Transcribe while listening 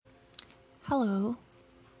Hello,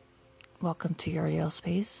 welcome to Uriel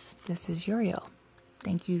Space. This is Uriel.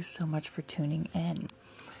 Thank you so much for tuning in.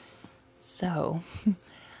 So,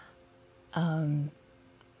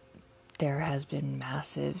 there has been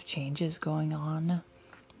massive changes going on,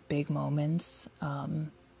 big moments,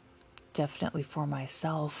 definitely for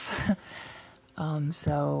myself.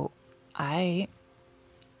 So I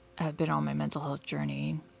have been on my mental health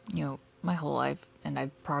journey, my whole life, and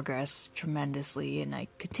I've progressed tremendously, and I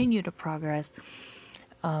continue to progress.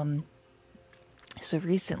 So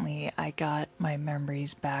recently I got my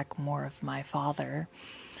memories back more of my father,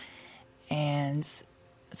 and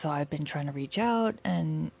so I've been trying to reach out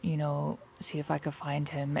and, see if I could find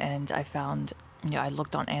him, and I found, I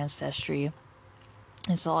looked on Ancestry,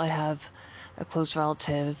 and so I have a close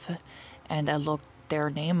relative, and I looked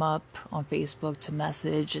their name up on Facebook to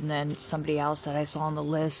message, and then somebody else that I saw on the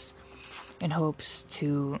list in hopes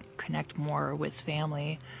to connect more with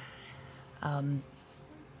family. And,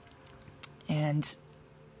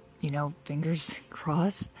 fingers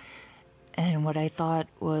crossed. And what I thought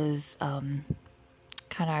was kind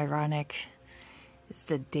of ironic is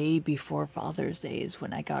the day before Father's Day is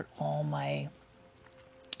when I got all my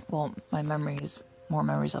memories, more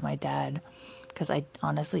memories of my dad, because I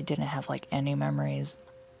honestly didn't have any memories.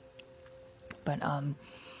 But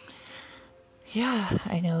yeah,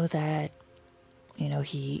 I know that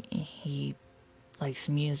he likes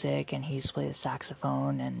music, and he's played the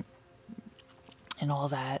saxophone and all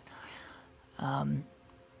that.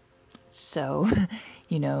 So,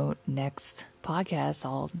 next podcast,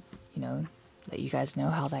 I'll, let you guys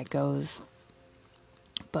know how that goes.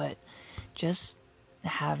 But just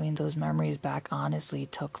having those memories back honestly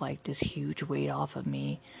took this huge weight off of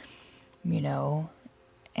me, and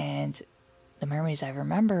the memories I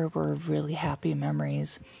remember were really happy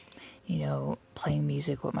memories, playing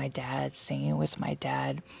music with my dad, singing with my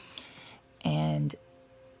dad. And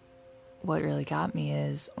what really got me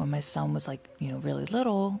is when my son was really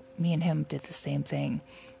little, me and him did the same thing.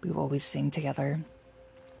 We would always sing together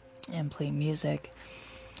and play music.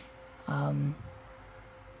 Yeah,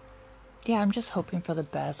 I'm just hoping for the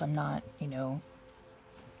best. I'm not,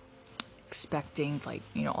 expecting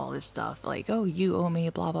all this stuff oh, you owe me,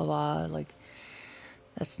 blah blah blah.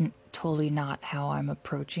 That's totally not how I'm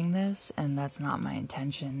approaching this, and that's not my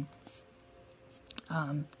intention.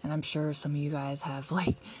 And I'm sure some of you guys have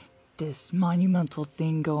this monumental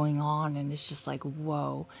thing going on, and it's just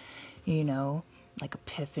whoa,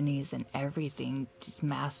 epiphanies and everything, just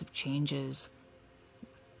massive changes.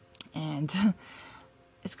 And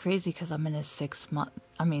it's crazy because I'm in a 6 month,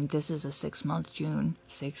 this is a 6 month June,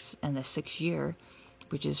 6 and the 6th year,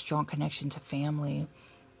 which is strong connection to family.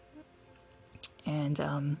 And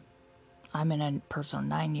I'm in a personal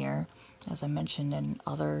 9 year, as I mentioned in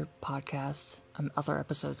other podcasts, other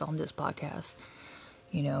episodes on this podcast,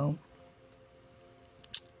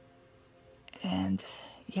 and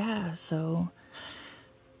yeah, so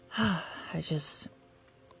I'm just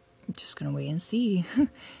gonna wait and see.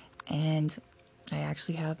 And I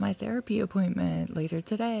actually have my therapy appointment later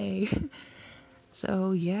today.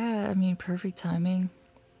 So yeah, perfect timing.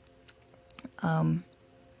 Gonna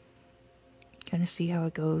see how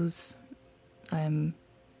it goes. I'm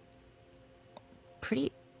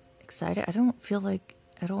pretty excited. I don't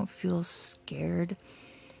feel scared.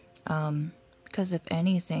 Because if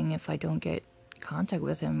anything, if I don't get contact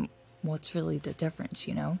with him, what's really the difference,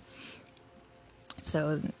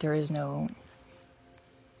 So there is no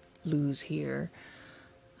lose here.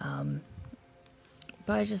 But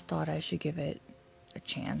I just thought I should give it a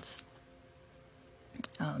chance.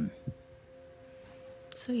 So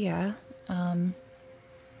yeah, I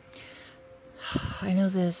know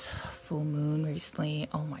this full moon recently,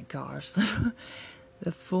 oh my gosh, the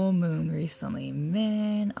full moon recently,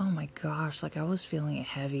 man, oh my gosh, I was feeling it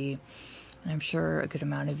heavy, and I'm sure a good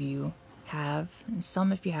amount of you have, and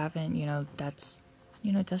some if you haven't, that's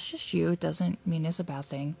just you. It doesn't mean it's a bad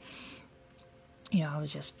thing. I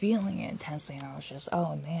was just feeling it intensely, and I was just,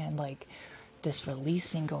 oh man, this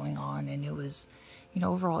releasing going on, and it was,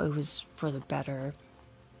 overall it was for the better,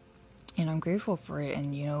 and I'm grateful for it.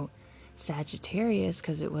 And Sagittarius,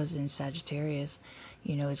 because it was in Sagittarius,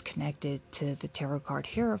 is connected to the tarot card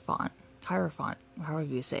Hierophant, however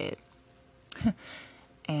you say it.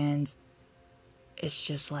 And it's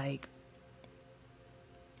just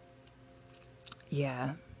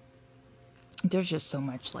yeah, there's just so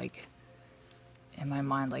much in my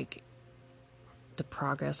mind, the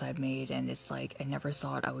progress I've made, and it's I never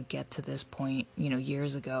thought I would get to this point,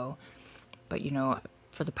 years ago. But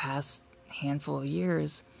for the past handful of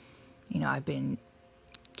years, I've been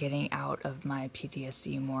getting out of my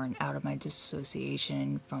PTSD more and out of my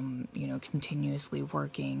dissociation from, continuously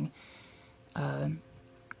working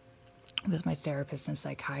with my therapist and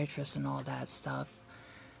psychiatrist and all that stuff.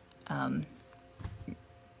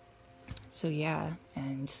 So yeah,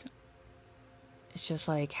 and it's just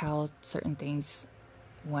like how certain things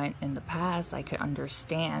went in the past, I could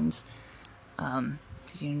understand,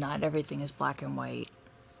 because not everything is black and white.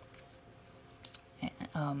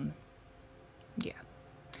 And, yeah.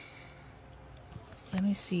 Let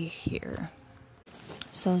me see here.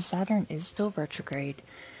 So Saturn is still retrograde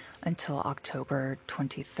until October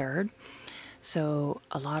 23rd. So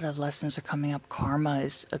a lot of lessons are coming up. Karma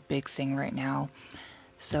is a big thing right now.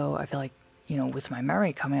 So I feel like, with my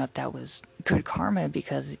memory coming up, that was good karma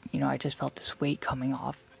because, I just felt this weight coming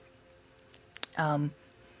off.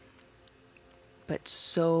 But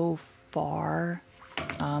so far,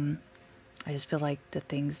 I just feel like the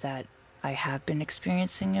things that I have been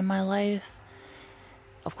experiencing in my life,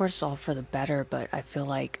 of course it's all for the better, but I feel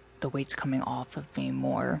like the weight's coming off of me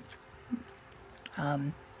more.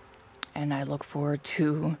 And I look forward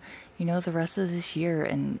to, the rest of this year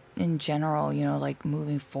and in general, like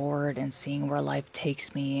moving forward and seeing where life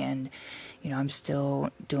takes me. And, I'm still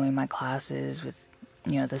doing my classes with,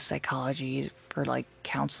 the psychology for like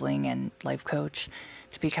counseling and life coach,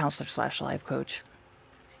 to be counselor/life coach.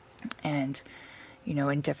 And,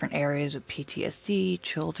 in different areas of PTSD,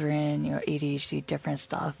 children, ADHD, different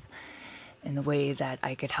stuff, in the way that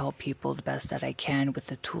I could help people the best that I can with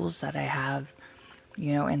the tools that I have,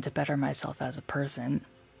 and to better myself as a person.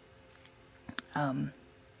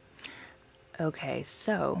 Okay,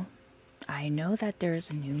 so I know that there's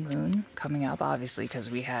a new moon coming up, obviously, because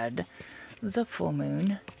we had the full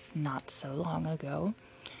moon not so long ago.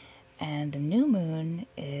 And the new moon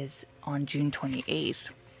is on June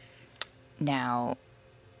 28th. Now,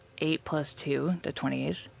 8 plus 2, the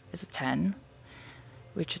 28th, is a 10,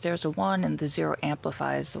 which there's a 1 and the 0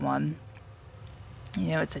 amplifies the 1.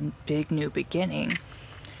 It's a big new beginning.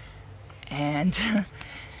 And,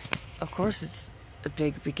 of course, it's a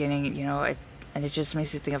big beginning, and it just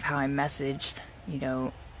makes me think of how I messaged,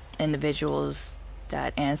 individuals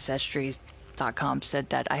that Ancestry.com said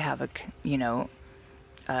that I have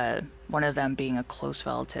one of them being a close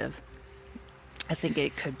relative. I think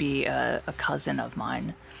it could be a cousin of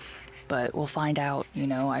mine, but we'll find out.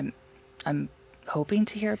 I'm hoping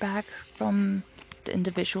to hear back from the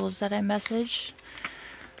individuals that I messaged.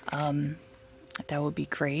 That would be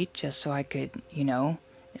great, just so I could,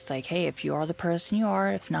 it's like, hey, if you are the person, you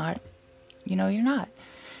are. If not, you're not.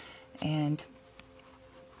 And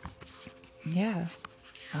yeah,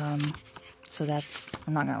 so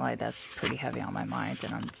I'm not gonna lie, that's pretty heavy on my mind,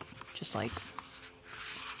 and I'm just like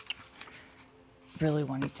really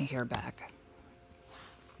wanting to hear back.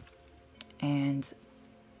 And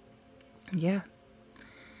yeah,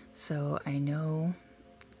 so I know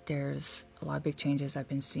there's a lot of big changes. I've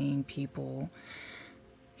been seeing people,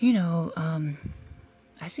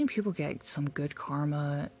 I've seen people get some good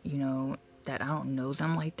karma, that I don't know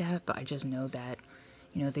them like that, but I just know that,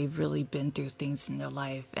 they've really been through things in their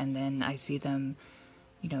life. And then I see them,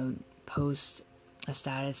 post a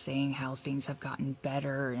status saying how things have gotten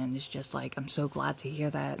better. And it's just like, I'm so glad to hear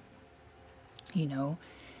that,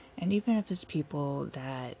 and even if it's people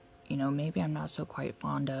that, maybe I'm not so quite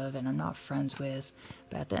fond of and I'm not friends with,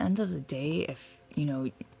 but at the end of the day, if,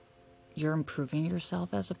 you're improving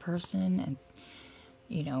yourself as a person and,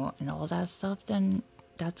 and all that stuff, then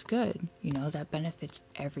that's good. That benefits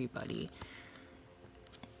everybody.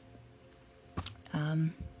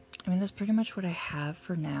 That's pretty much what I have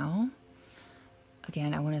for now.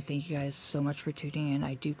 Again, I want to thank you guys so much for tuning in.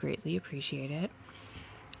 I do greatly appreciate it.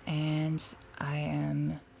 And I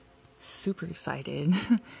am super excited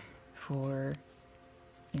for,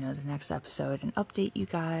 the next episode and update you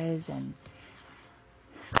guys. And,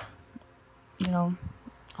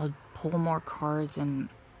 I'll pull more cards and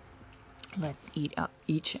let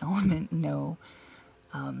each element know,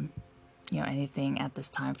 anything at this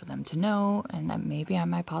time for them to know. And that maybe I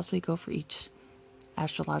might possibly go for each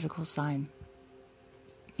astrological sign.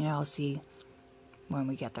 I'll see when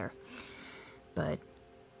we get there. But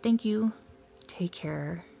thank you. Take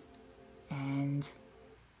care. And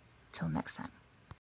till next time.